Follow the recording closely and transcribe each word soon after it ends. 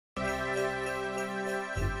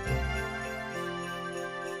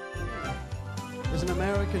is an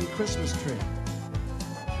American Christmas tree.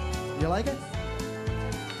 You like it?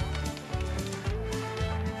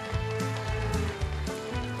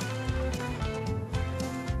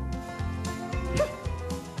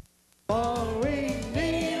 Oh, we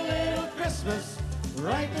need a little Christmas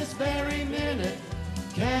right this very minute.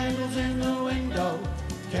 Candles in the window,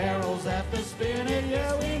 carols after spinning.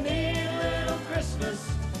 Yeah, we need a little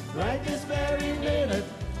Christmas right this very minute.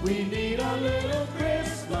 We need a little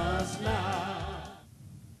Christmas now.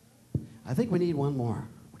 I think we need one more.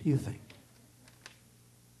 What do you think?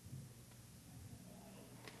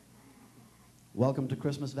 Welcome to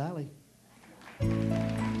Christmas Valley. Thank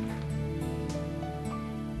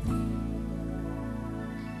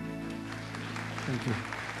you.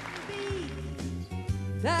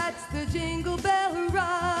 That's the Jingle Bell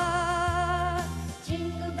Rock.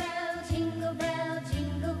 Jingle bell, jingle bell,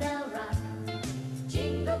 jingle bell rock.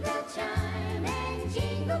 Jingle bell chime and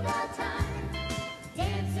jingle bell time.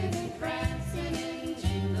 Dancing and prancing in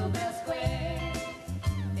Jingle Bell Square.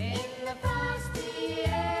 In the frosty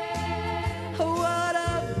air. What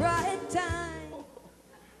a bright time.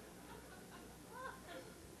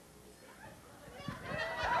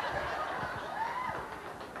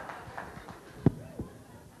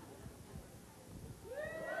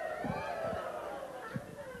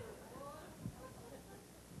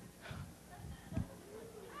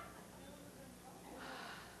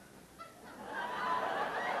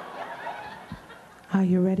 Are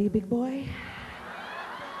you ready, big boy?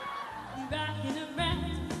 Rocking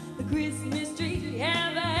around the Christmas tree,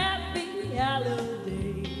 have a happy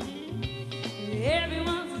holiday.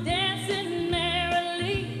 Everyone's dancing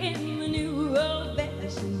merrily in the new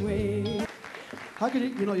old-fashioned way. How could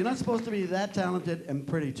you know, you're not supposed to be that talented and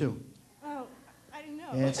pretty too. Oh, I didn't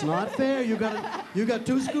know. It's not fair. You got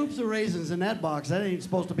 2 scoops of raisins in that box. That ain't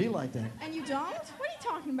supposed to be like that. And you don't? What are you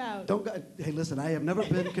talking about? Hey, listen, I have never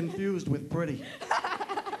been confused with pretty.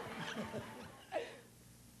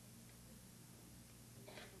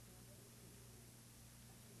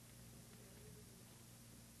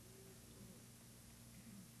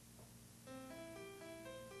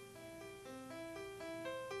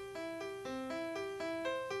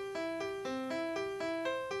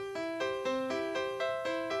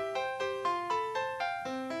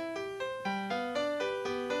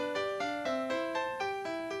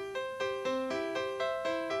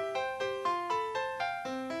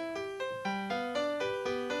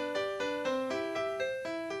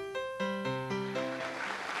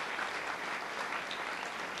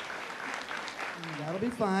 That'll be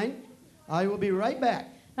fine. I will be right back.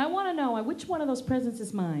 I want to know which one of those presents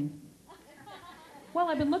is mine. Well,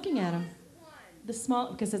 I've been looking at them. The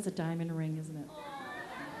small, because it's a diamond ring, isn't it?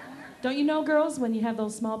 Don't you know, girls, when you have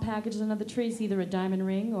those small packages under the tree, it's either a diamond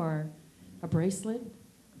ring or a bracelet?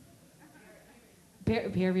 Pair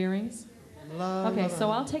of earrings? Okay, so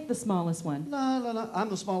I'll take the smallest one. No. I'm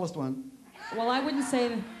the smallest one. Well, I wouldn't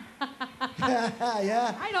say that.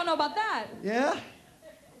 Yeah. I don't know about that. Yeah?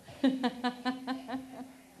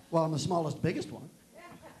 Well, I'm the smallest, biggest one.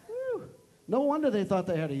 Whew. No wonder they thought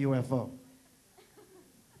they had a UFO.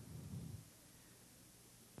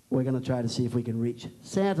 We're going to try to see if we can reach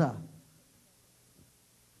Santa.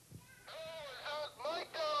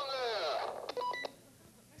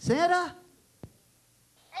 Santa?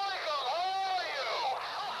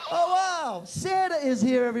 Oh, wow. Santa is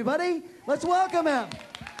here, everybody. Let's welcome him.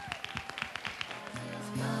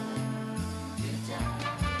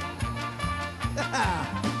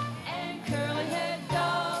 And curly-head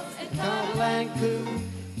dogs and Calanku,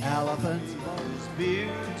 elephants,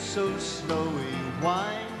 beard so snowy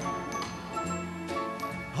white.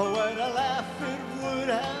 Oh, what a laugh it would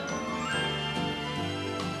have.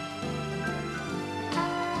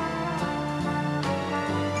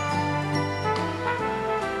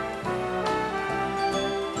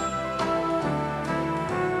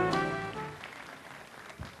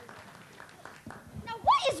 Now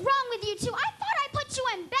what is wrong with you two? I thought I put you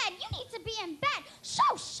in bed. You need to be in bed.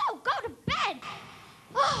 Shoo, go to bed.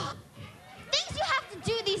 Oh, things you have to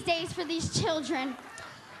do these days for these children.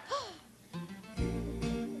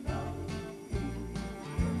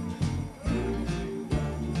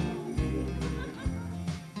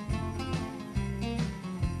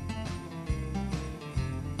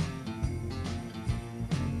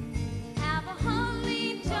 have a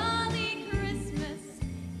holly jolly Christmas.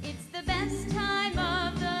 It's the best time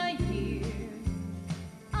of the year.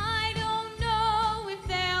 I don't know if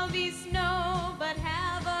there'll be snow, but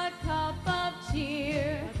have a cup of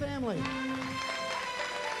cheer. my family.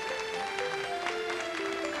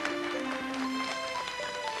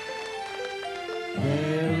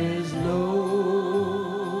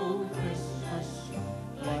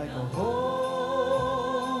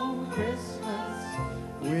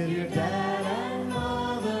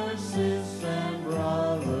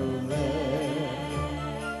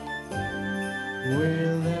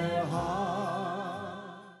 with their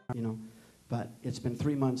heart. You know, but it's been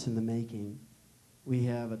 3 months in the making. We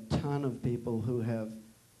have a ton of people who have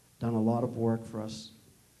done a lot of work for us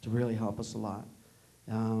to really help us a lot.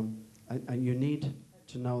 You need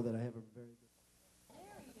to know that I have a very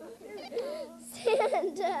good...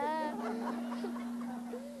 Santa!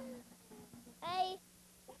 Hey!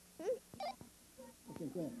 Okay,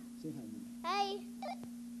 go ahead. Say hi. Hey!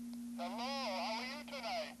 Hello, how are you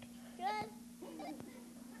tonight? Good?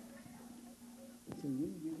 It's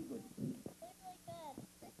really, really good. Really good. That's what I thought.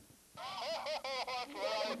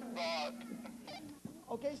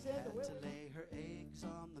 Okay, Santa. Had to lay her eggs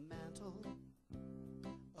on the mantle.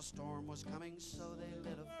 A storm was coming, so they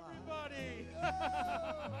lit a fire. Everybody!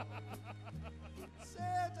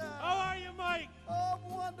 Santa! How are you, Mike? Oh,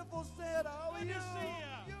 wonderful, Santa. How are Good you? to see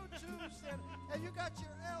ya. You too, Santa. And you got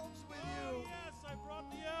your elves with Oh, you. yes, I brought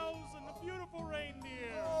the elves and the beautiful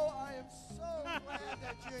reindeer. Oh, I am so glad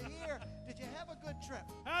that you're here. Did you have a good trip?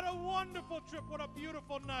 Had a wonderful trip. What a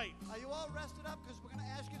beautiful night. Are you all rested up? Because we're going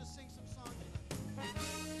to ask you to sing some songs tonight.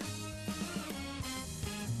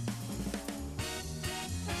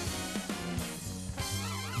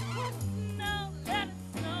 Snow, let it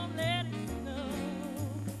snow, let it snow.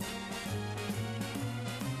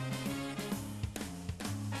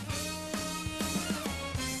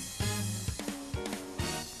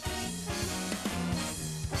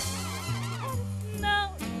 Snow,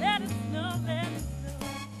 let it snow, let it snow.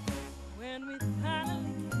 When we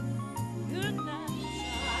finally good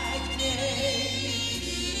night again.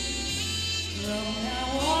 From now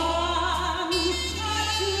on, our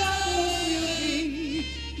troubles will be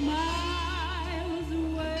miles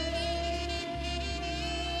away.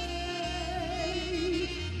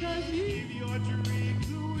 'Cause Give your dreams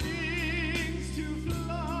wings to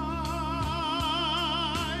fly.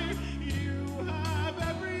 You have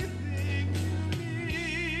everything you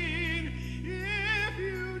need if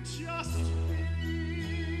you just believe.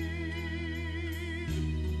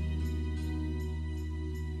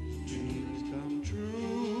 Dreams come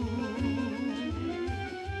true.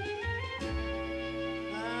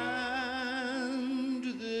 And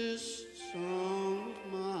this song of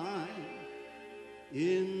mine,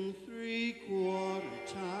 in 3/4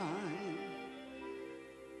 time,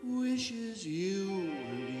 wishes you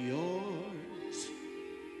and yours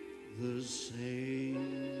the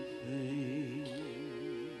same thing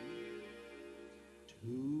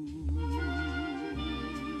too.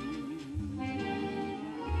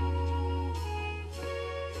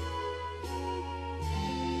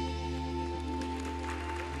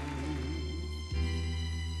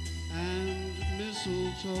 And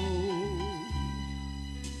mistletoe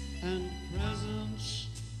and presents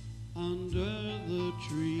under the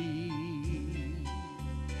tree.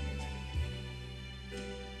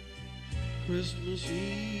 Christmas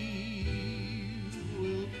Eve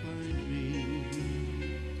will find me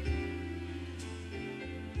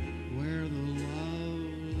where the love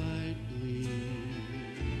light gleams.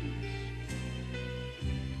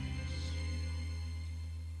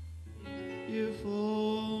 If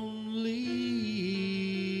only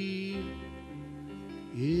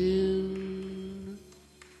in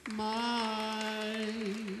my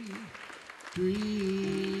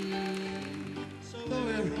dreams. So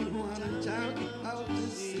everyone in town came out to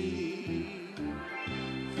see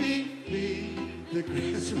Fifi, the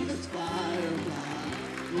Christmas firefly,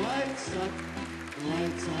 lights up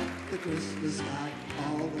the Christmas sky.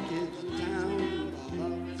 All the kids